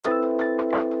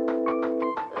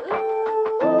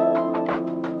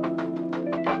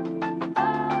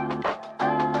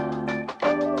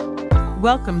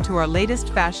Welcome to our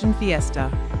latest fashion fiesta.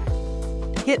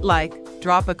 Hit like,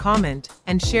 drop a comment,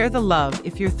 and share the love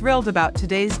if you're thrilled about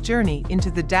today's journey into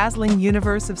the dazzling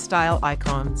universe of style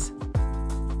icons.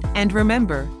 And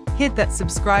remember, hit that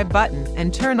subscribe button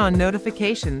and turn on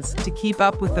notifications to keep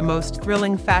up with the most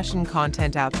thrilling fashion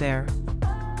content out there.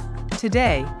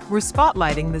 Today, we're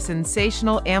spotlighting the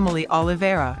sensational Ameli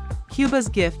Olivera, Cuba's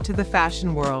gift to the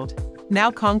fashion world, now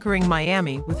conquering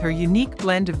Miami with her unique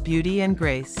blend of beauty and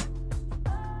grace.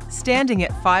 Standing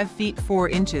at 5 feet 4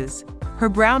 inches, her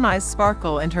brown eyes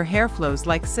sparkle and her hair flows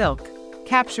like silk,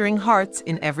 capturing hearts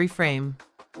in every frame.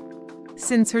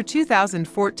 Since her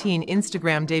 2014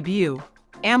 Instagram debut,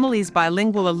 Ameli's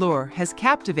bilingual allure has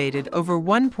captivated over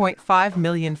 1.5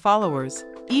 million followers,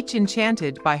 each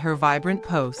enchanted by her vibrant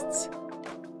posts.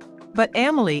 But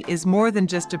Ameli is more than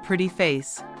just a pretty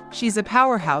face. She's a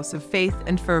powerhouse of faith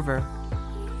and fervor.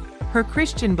 Her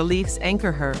Christian beliefs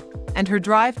anchor her, and her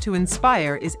drive to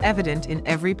inspire is evident in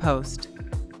every post.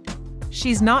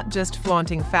 She's not just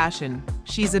flaunting fashion,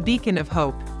 she's a beacon of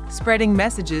hope, spreading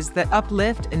messages that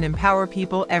uplift and empower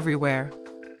people everywhere.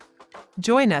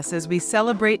 Join us as we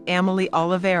celebrate Ameli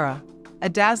Olivera, a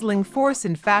dazzling force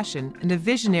in fashion and a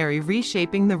visionary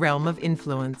reshaping the realm of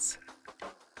influence.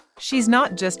 She's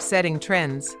not just setting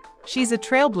trends, she's a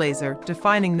trailblazer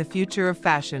defining the future of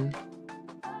fashion.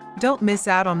 Don't miss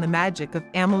out on the magic of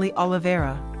Ameli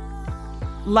Olivera.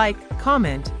 Like,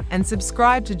 comment, and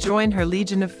subscribe to join her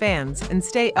legion of fans and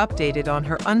stay updated on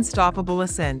her unstoppable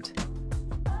ascent.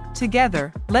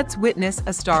 Together, let's witness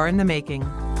a star in the making.